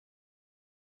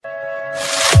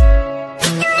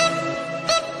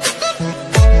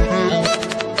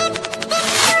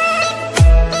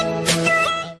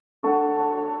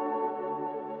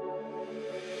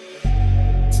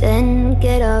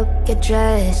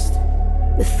dressed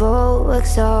before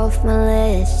work's off my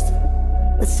list.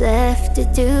 What's left to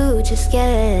do, just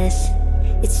guess.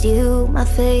 It's you, my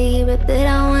favorite, but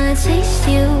I wanna taste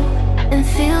you and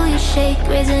feel you shake,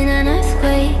 raising an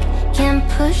earthquake. Can't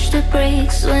push the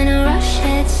brakes when a rush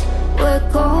hits. We're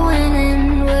going in,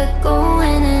 we're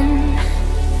going in.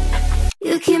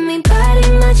 You keep me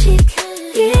biting my cheek,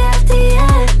 year after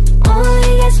year.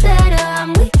 Only gets better,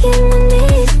 I'm weak in the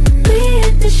knees. We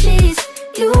hit the sheets,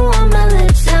 you on my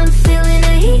lips, I'm feeling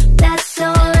the heat. That's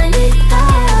all I need.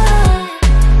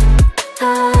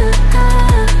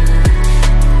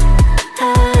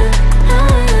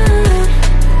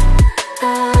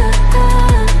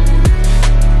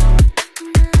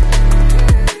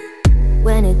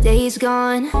 When a day's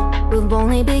gone, we've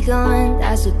only begun.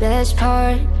 That's the best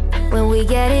part, when we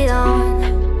get it on.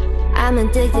 I'm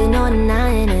addicted, no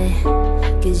denying it,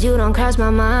 'cause you don't cross my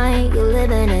mind, you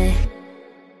live in it.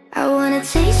 I wanna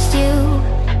taste you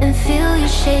and feel you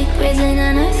shake, raising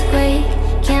an earthquake.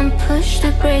 Can't push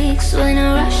the brakes when a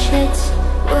rush hits.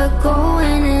 We're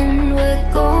going in, we're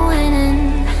going in.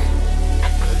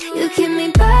 You keep me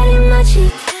biting my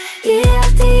cheek, year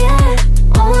after year.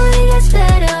 Only gets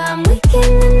better, I'm weak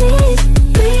in the knees.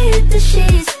 We hit the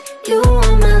sheets, you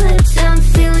on my lips, I'm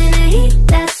feeling the heat.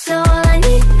 That's all I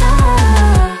need.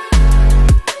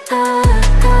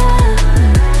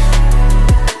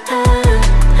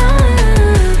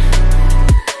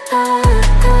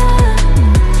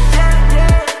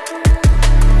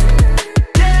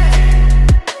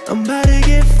 I'm about to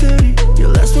get 30. Your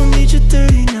last one made you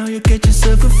 30. Now you get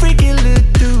yourself a freaky little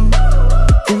dude.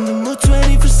 In the mood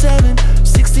 24/7,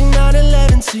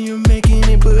 16/11. So you're making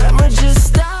it, but I'ma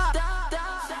just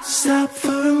stop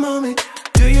for a moment.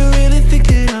 Do you really think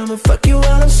that I'ma fuck you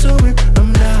while I'm sober? I'm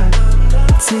not.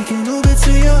 Taking Uber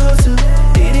to your hotel,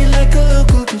 eating like a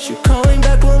local, but you're calling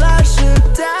back while I shut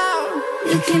down.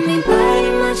 You keep me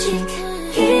biting my cheek,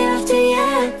 year after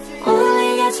year. Only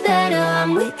gets better,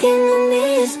 I'm weak in the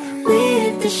knees. We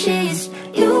hit the sheets,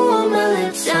 you on my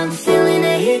lips, I'm feeling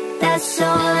the heat. That's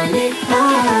all I need.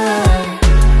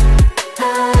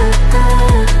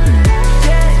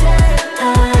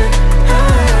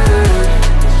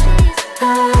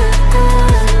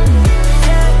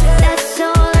 That's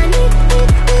all I need.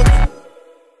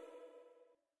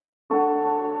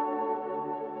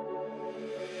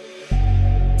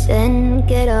 Then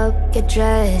get up, get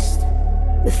dressed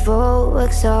before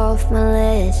work's off my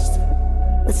list.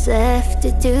 What's left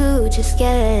to do, just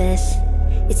guess.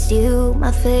 It's you,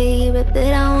 my favorite,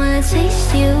 but I wanna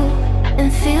taste you and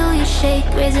feel you shake,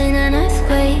 raising an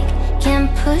earthquake. Can't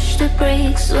push the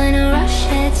brakes when a rush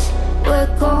hits.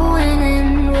 We're going in,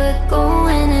 we're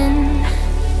going in.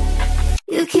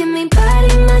 You keep me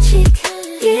biting my cheek,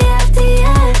 year after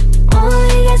year.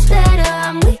 Only gets better,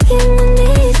 I'm weak in the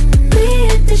knees. We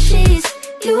hit the sheets,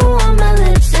 you on my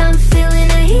lips, I'm feeling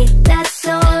the heat. That's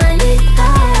all I need.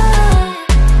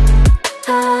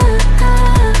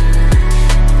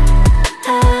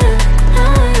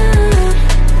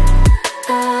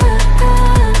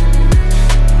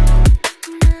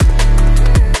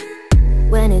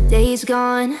 When a day's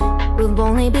gone, we've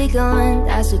only begun.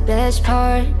 That's the best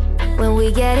part, when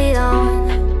we get it on.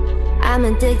 I'm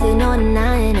addicted, no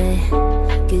denying it,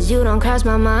 'cause you don't cross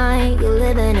my mind, you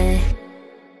live in it.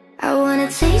 I wanna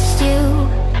taste you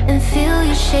and feel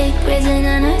you shake, raising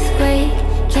an earthquake.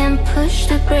 Can't push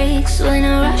the brakes when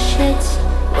a rush hits.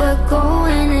 We're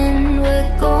going in,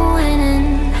 we're going in.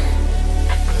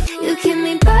 You keep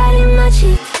me biting my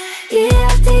cheek, year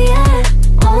after year.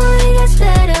 Only gets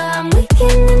better, I'm weak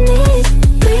in the knees.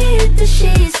 We hit the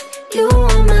sheets, you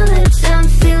on my lips, I'm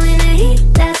feeling the heat.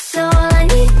 That's all I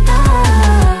need.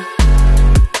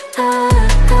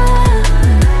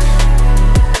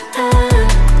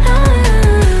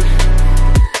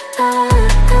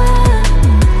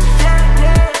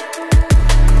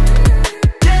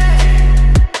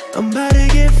 I'm about to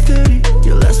get 30.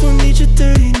 Your last one made you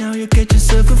 30. Now you get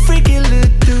yourself a freaky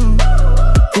little dude.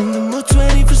 In the mood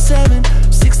 24/7,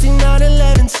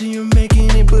 16/11. So you're making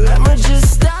it, but I'ma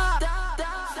just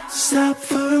stop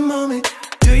for a moment.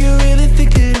 Do you really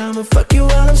think that I'ma fuck you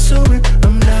while I'm sober?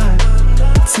 I'm not.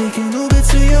 Taking Uber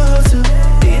to your hotel,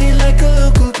 eating like a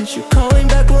local, but you're calling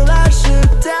back while I shut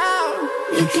down.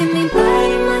 You keep me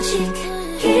biting my cheek,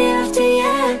 year after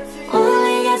year.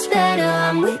 Only gets better,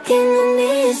 I'm weak in the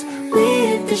knees. We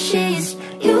hit the sheets,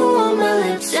 you on my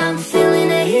lips, I'm feeling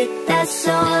the heat. That's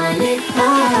all I need.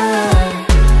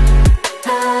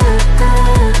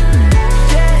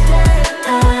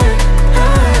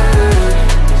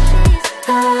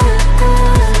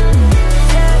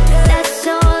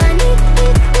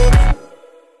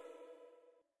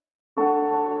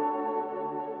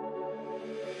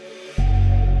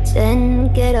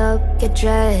 Then get up, get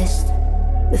dressed,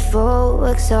 before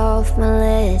work's off my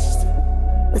list.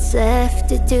 What's left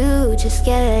to do, just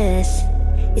guess.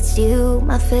 It's you,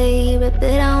 my favorite,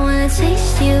 but I wanna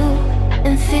taste you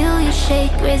and feel you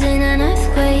shake, raising an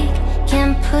earthquake.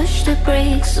 Can't push the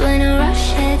brakes when a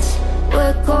rush hits.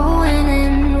 We're going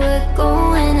in, we're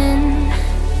going in.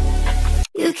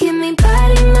 You keep me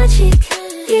biting my cheek,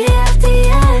 year after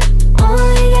year.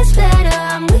 Only gets better,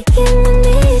 I'm weak in the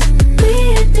knees. We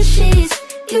hit the sheets,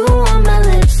 you on my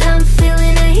lips, I'm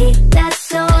feeling the heat.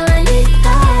 That's all I need.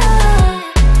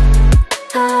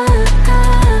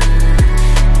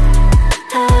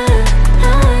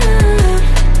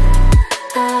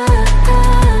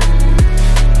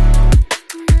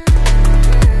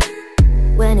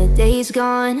 When a day's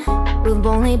gone, we've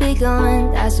only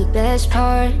begun. That's the best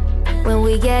part, when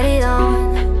we get it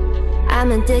on.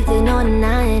 I'm addicted, no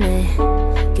denying it,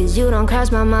 'cause you don't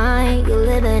cross my mind, you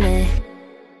live in it.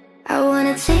 I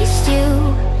wanna taste you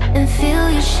and feel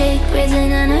you shake,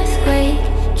 raising an earthquake.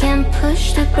 Can't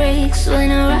push the brakes when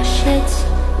a rush hits.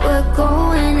 We're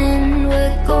going in,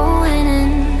 we're going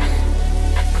in.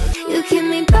 You keep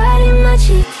me biting my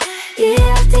cheek, year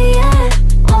after year.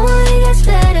 Only gets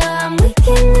better, I'm weak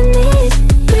in the knees.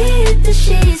 We hit the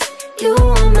sheets, you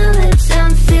on my lips,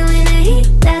 I'm feeling the heat.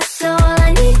 That's all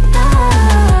I need.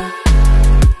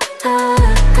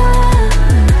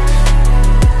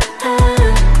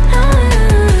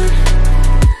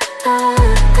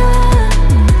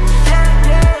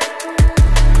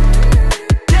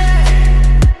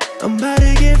 I'm about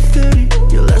to get 30.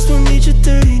 Your last one made you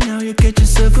 30. Now you get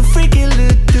yourself a freaky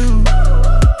little dude.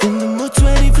 In the mood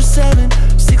 24/7,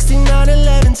 16 out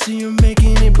 11. So you're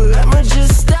making it, but I'ma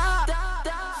just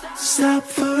stop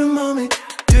for